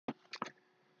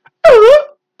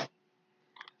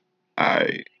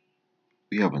Alright,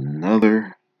 we have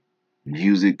another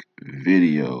music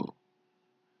video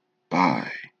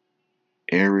by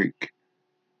Reprid.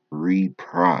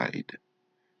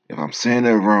 If I'm saying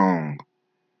that wrong,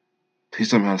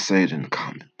 please tell me how to say it in the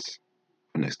comments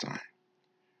for next time.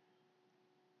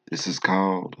 This is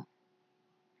called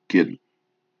Get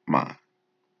Mine.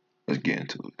 Let's get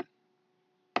into it.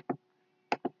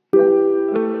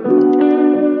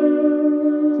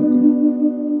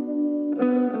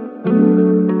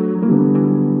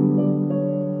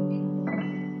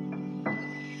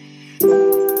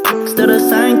 Still the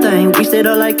same thing. We stayed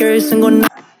up like every single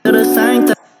night. Still the same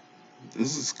thing.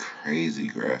 This is crazy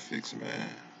graphics, man.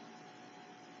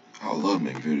 I love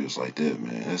making videos like that,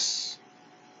 man. It's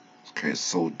crazy. It's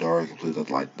so dark. Completely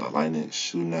like the lightning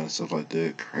shooting out and stuff like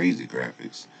that. Crazy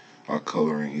graphics. Or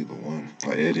coloring either one.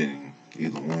 Or editing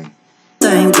either one.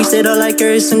 We stayed up like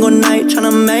every single night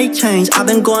tryna make change. I've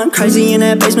been going crazy in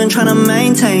that basement tryna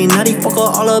maintain. Now they fuck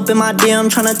all up in my DM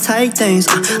tryna take things.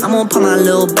 I'm gonna put my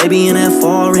little baby in that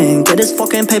foreign. Get this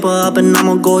fucking paper up and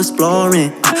I'ma go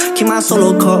exploring. Keep my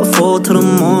solo cup full till the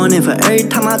morning. For every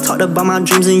time I talked about my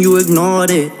dreams and you ignored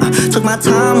it. Took my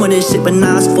time with this shit but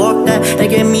now it's fuck that. They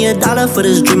gave me $1 for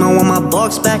this dream, I want my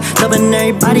bucks back. Loving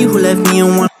everybody who left me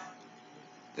in one.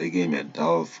 They gave me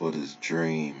 $1 for this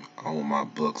dream. I want my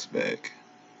bucks back.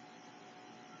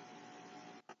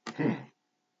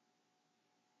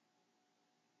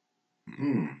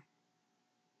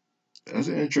 That's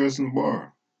an interesting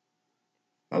bar.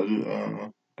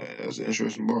 That's an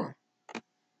interesting bar.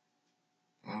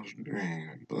 I was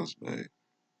dreaming, bucks back.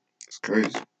 It's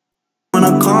crazy. When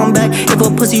I come back, if a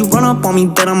pussy run up on me,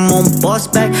 bet I'm on boss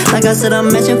back. Like I said,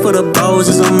 I'm matching for the bros,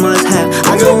 it's a must have.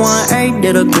 I just want every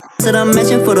day to go. Said I'm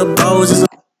matching for the bros, it's a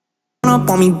run up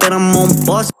on me, bet I'm on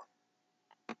boss.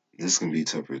 This can be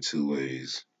tougher two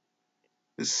ways.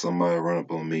 If somebody run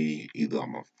up on me, either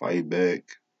I'm gonna fight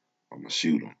back, I'm gonna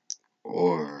shoot them,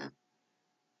 or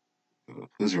if a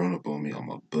pussy run up on me, I'm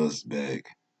gonna bust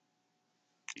back.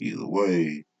 Either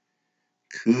way,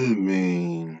 could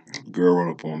mean if a girl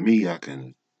run up on me, I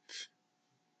can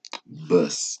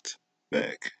bust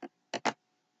back.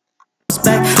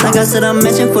 Like I said, I'm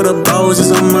matching for the bros, it's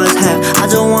a must have. I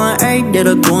just want every day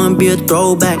to go and be a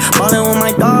throwback. Ballin' with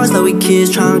my dogs like we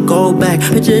kids tryna go back.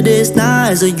 Picture this now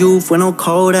as a youth with no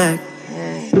Kodak.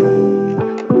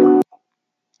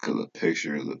 Cause a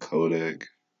picture of the Kodak.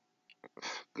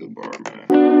 Good bar, man.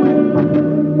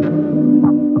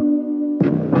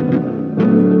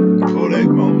 Kodak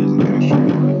moment is a picture.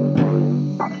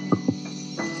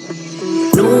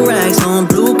 New racks on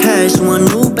blue cash, want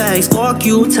new bags. Fuck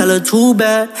you, tell her too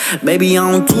bad. Baby,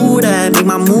 I don't do that, make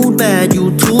my mood bad.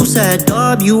 You too sad,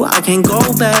 W, I can't go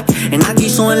back. And I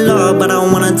keep showing love, but I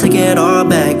wanna take it all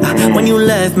back. When you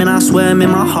left, man, I swear it made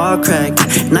my heart crack.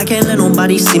 And I can't let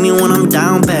nobody see me when I'm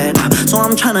down bad. So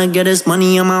I'm tryna get this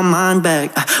money on my mind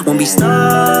back. Won't be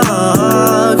stuck,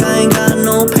 I ain't got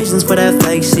no patience for that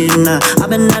fake shit now. I've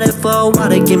been at it for a while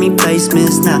to give me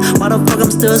placements now. Why the fuck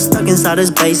I'm still stuck inside this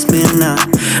basement now?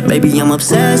 Baby, I'm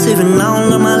obsessive and I don't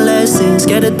learn my lessons.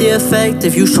 Scared of the effect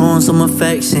if you showing some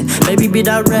affection. Baby, be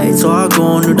direct, so I'll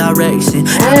go a new direction.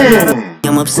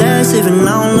 I'm obsessive and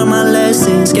I don't learn my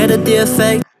lessons. Scared of the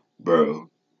effect. Bro,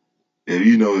 if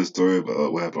you know his story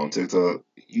about what happened on TikTok,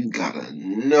 you gotta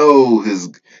know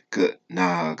cause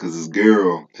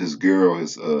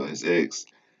his ex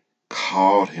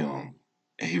called him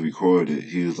and he recorded it.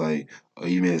 He was like, "Oh,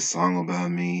 you made a song about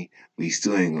me, but you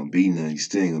still ain't gonna be none. You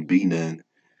still ain't gonna be none."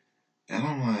 And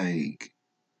I'm like,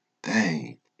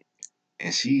 dang.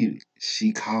 And she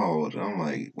called. And I'm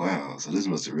like, wow. So this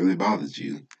must have really bothered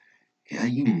you. Yeah,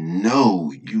 you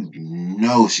know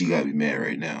she gotta be mad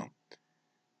right now.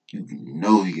 You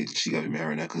know she gotta be mad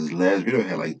right now because the last video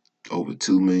had like over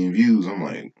 2 million views. I'm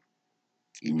like,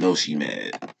 you know she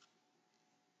mad.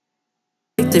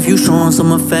 If you showing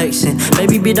some affection,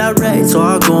 baby, be direct, so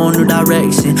I'll go a new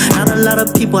direction. Not a lot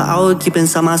of people I would keep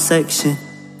inside my section.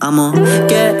 I'ma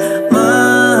get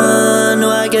mine. Know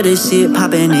I get this shit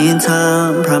poppin' in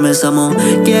time. Promise I'ma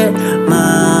get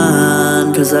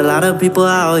mine. Cause a lot of people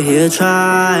out here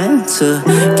trying to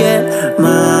get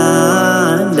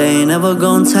mine. They ain't never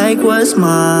gonna take what's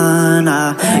mine.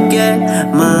 I get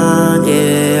mine,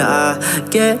 yeah, I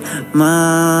get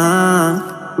mine.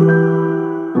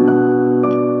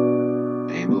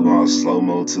 He move all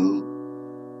slow-mo too.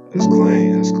 That's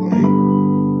clean, that's clean.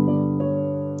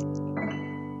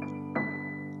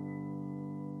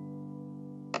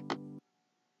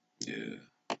 Yeah.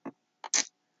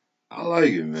 I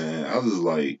like it, man. I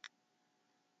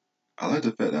like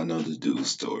the fact that I know this dude's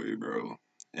story, bro.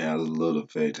 And I just love the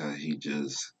fact how he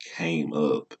just came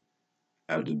up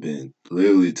After being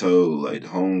literally told, like the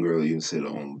homegirl even said it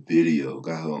on video,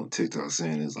 got her on TikTok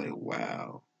saying it's like,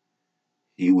 wow,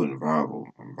 he went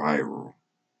viral.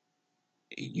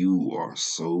 You are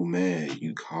so mad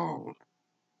you called.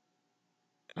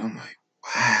 And I'm like,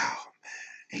 wow.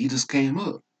 And he just came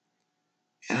up.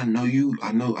 And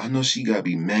I know she gotta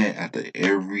be mad after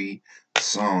every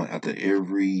song, after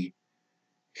every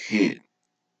hit.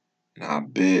 And I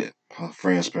bet her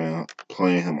friends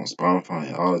playing him on Spotify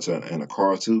and all the time in the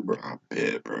car too, bro. I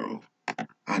bet, bro.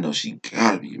 I know she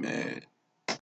gotta be mad.